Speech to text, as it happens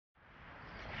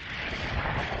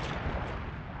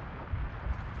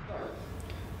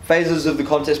phases of the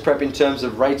contest prep in terms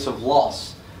of rates of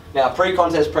loss. Now,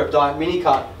 pre-contest prep diet mini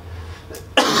cut,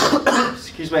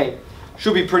 excuse me,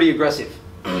 should be pretty aggressive.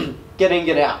 Get in,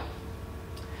 get out.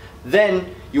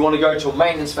 Then you want to go to a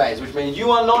maintenance phase, which means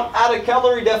you are not at a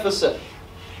calorie deficit.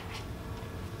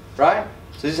 Right?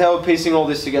 So this is how we're piecing all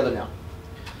this together now.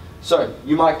 So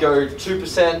you might go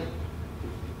 2%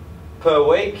 per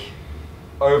week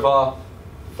over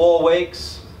 4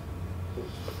 weeks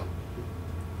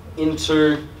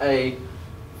into a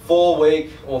 4-week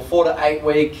or 4 to 8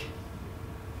 week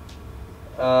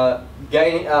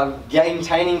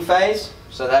gaintaining phase.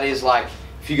 So that is like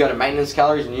if you go to maintenance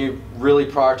calories and you really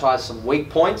prioritize some weak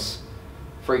points.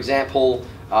 For example,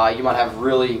 you might have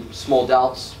really small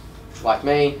delts like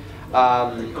me.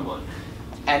 Come on.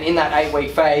 And in that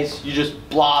 8-week phase, you just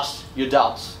blast your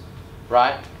delts,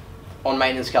 right, on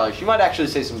maintenance calories. You might actually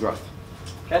see some growth.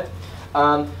 Okay.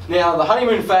 Now the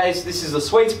honeymoon phase, this is the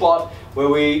sweet spot where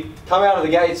we come out of the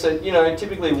gates at, you know,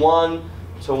 typically 1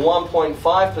 to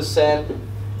 1.5%.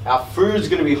 Our food's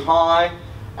going to be high,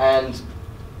 and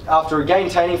after a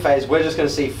gaintaining phase, we're just going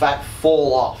to see fat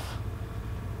fall off,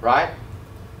 right?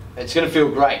 It's going to feel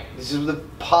great. This is the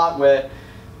part where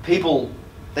people,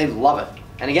 they love it.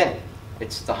 And again,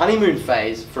 it's the honeymoon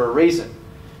phase for a reason.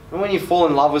 And when you fall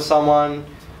in love with someone,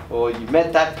 or you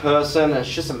met that person and it's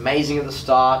just amazing at the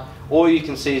start, all you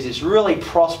can see is this really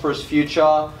prosperous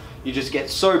future. You just get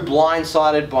so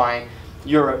blindsided by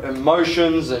your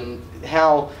emotions and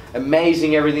how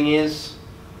amazing everything is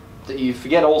that you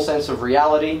forget all sense of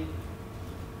reality.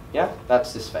 Yeah,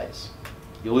 that's this phase.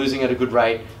 You're losing at a good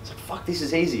rate. It's like, fuck, this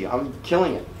is easy. I'm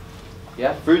killing it.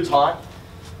 Yeah, food's high.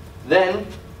 Then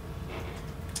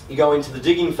you go into the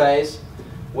digging phase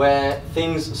where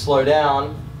things slow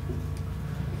down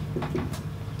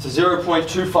to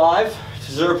 0.25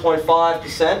 to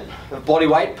 0.5% of body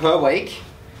weight per week.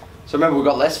 So remember, we've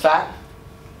got less fat,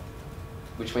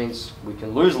 which means we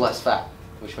can lose less fat,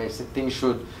 which means that things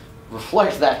should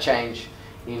reflect that change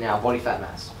in our body fat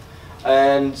mass.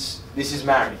 And this is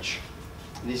marriage.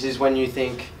 This is when you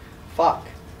think, fuck,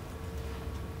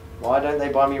 why don't they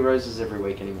buy me roses every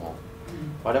week anymore?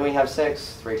 Why don't we have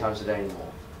sex 3 times a day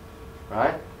anymore?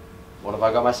 Right? What have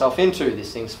I got myself into?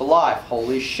 This thing's for life.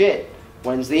 Holy shit.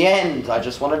 When's the end? I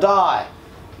just want to die.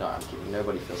 No, I'm kidding.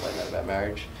 Nobody feels like that about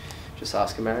marriage. Just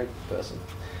ask a married person.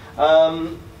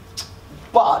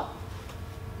 But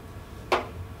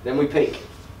then we peak.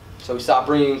 So we start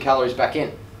bringing calories back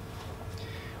in.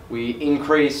 We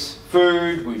increase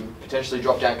food. We potentially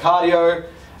drop down cardio.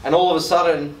 And all of a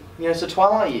sudden, you know, it's the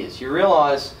twilight years. You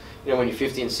realize, you know, when you're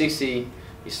 50 and 60,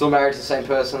 you're still married to the same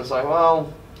person. It's like, well,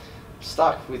 I'm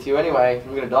stuck with you anyway.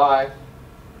 I'm going to die.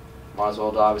 Might as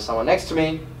well die with someone next to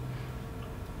me.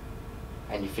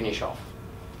 And you finish off.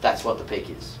 That's what the peak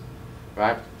is,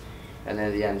 right? And then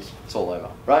at the end, it's all over,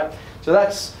 right? So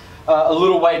that's a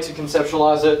little way to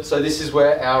conceptualize it. So this is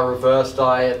where our reverse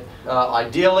diet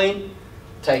ideally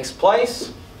takes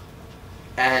place,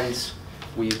 and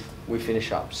we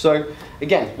finish up. So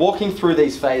again, walking through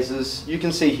these phases, you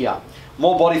can see here,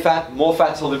 more body fat, more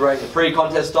fat to liberate in the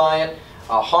pre-contest diet,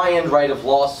 a high-end rate of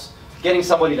loss, getting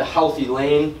somebody to healthy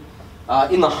lean.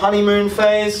 In the honeymoon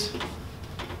phase,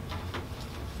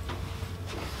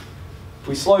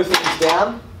 we slow things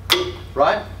down,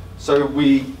 right? So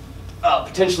we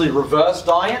potentially reverse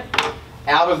diet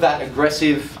out of that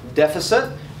aggressive deficit.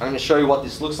 I'm going to show you what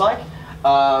this looks like.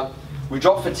 We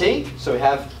drop fatigue, so we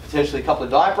have potentially a couple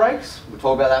of diet breaks. We'll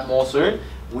talk about that more soon.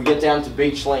 We get down to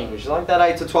beach lean, which is like that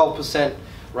 8 to 12%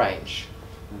 range.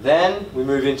 Then we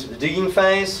move into the digging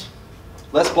phase,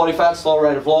 less body fat, slower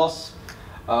rate of loss,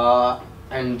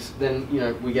 and then, you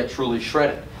know, we get truly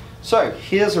shredded. So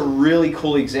here's a really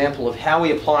cool example of how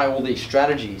we apply all these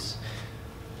strategies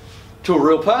to a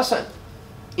real person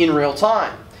in real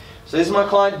time. So this is my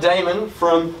client Damon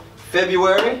from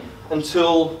February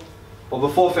until, or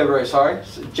before February, sorry,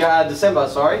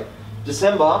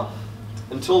 December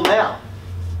until now.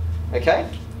 Okay,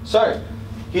 so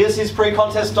here's his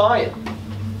pre-contest diet.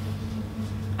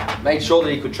 Made sure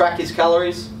that he could track his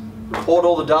calories, report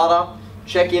all the data,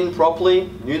 check in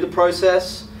properly, knew the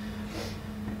process,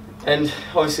 and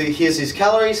obviously here's his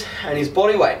calories and his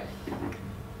body weight.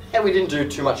 And we didn't do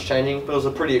too much changing, but it was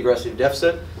a pretty aggressive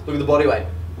deficit. Look at the body weight.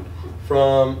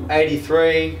 From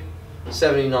 83,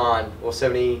 79, or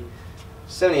 70,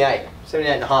 78,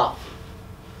 78 and a half.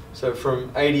 So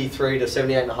from 83 to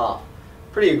 78 and a half.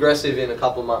 Pretty aggressive in a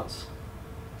couple of months.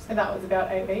 So that was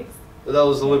about 8 weeks? But that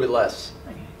was a little bit less.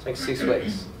 Okay. It's like 6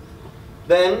 weeks.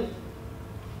 Then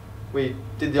we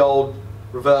did the old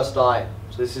reverse diet.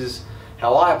 So this is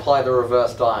how I apply the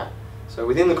reverse diet. So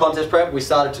within the contest prep, we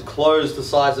started to close the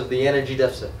size of the energy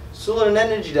deficit. still at an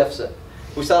energy deficit.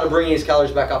 We started bringing his calories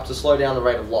back up to slow down the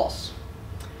rate of loss.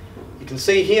 You can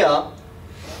see here,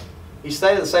 he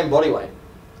stayed at the same body weight.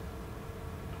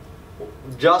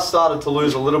 Just started to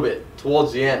lose a little bit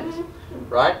towards the end,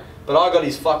 right? But I got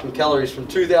his fucking calories from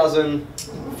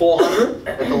 2,400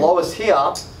 at the lowest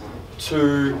here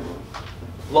to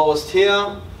lowest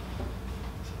here,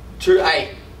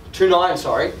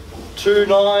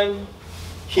 2,9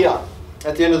 here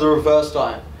at the end of the reverse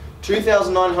diet.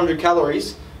 2,900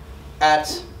 calories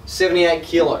at 78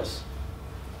 kilos.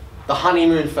 The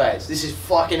honeymoon phase. This is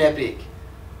fucking epic.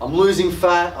 I'm losing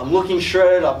fat, I'm looking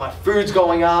shredded, my food's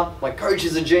going up, my coach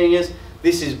is a genius.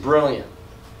 This is brilliant.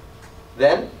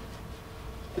 Then,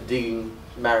 the digging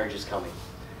marriage is coming.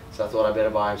 So I thought I better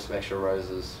buy him some extra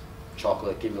roses,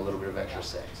 chocolate, give him a little bit of extra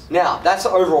sex. Now, that's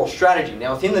the overall strategy.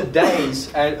 Now, within the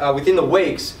days and within the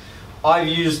weeks, I've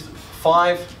used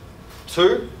 5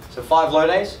 low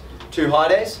days, 2 high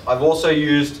days. I've also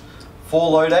used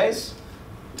 4 low days,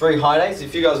 3 high days.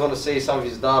 If you guys want to see some of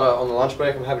his data on the lunch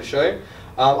break, I'm happy to show you.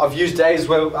 I've used days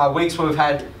where weeks where we've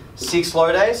had 6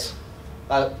 low days,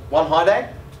 1 high day,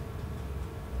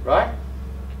 right?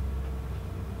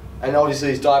 And obviously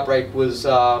his diet break was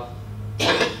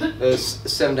there's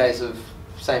 7 days of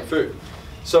same food.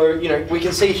 So we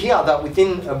can see here that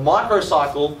within a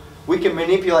microcycle we can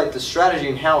manipulate the strategy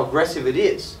and how aggressive it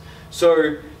is.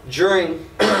 So during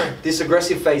this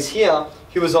aggressive phase here,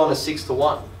 he was on a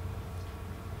 6-to-1,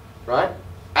 right?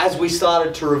 As we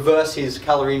started to reverse his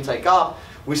calorie intake up,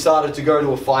 we started to go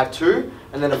to a 5-2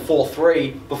 and then a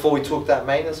 4-3 before we took that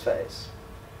maintenance phase.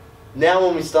 Now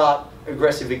when we start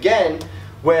aggressive again,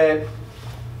 we're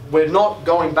not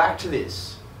going back to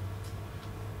this.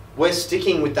 We're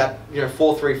sticking with that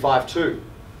 4-3, 5-2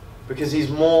 because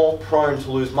he's more prone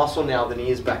to lose muscle now than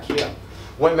he is back here.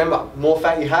 Remember, more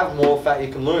fat you have, more fat you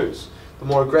can lose. The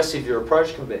more aggressive your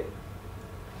approach can be.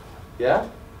 Yeah?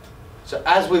 So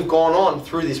as we've gone on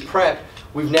through this prep,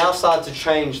 we've now started to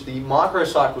change the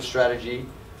microcycle strategy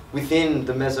within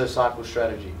the mesocycle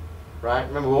strategy, right?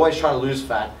 Remember, we're always trying to lose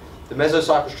fat. The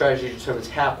mesocycle strategy determines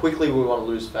how quickly we want to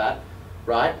lose fat,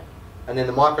 right? And then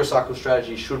the microcycle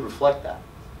strategy should reflect that.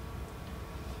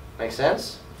 Make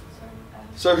sense?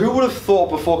 So who would have thought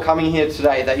before coming here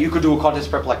today that you could do a contest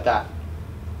prep like that?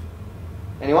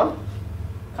 Anyone?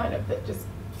 Kind of, but just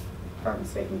from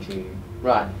speaking to you.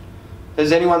 Right.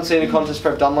 Has anyone seen a contest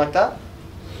prep done like that?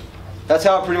 That's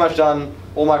how I've pretty much done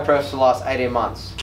all my preps for the last 18 months.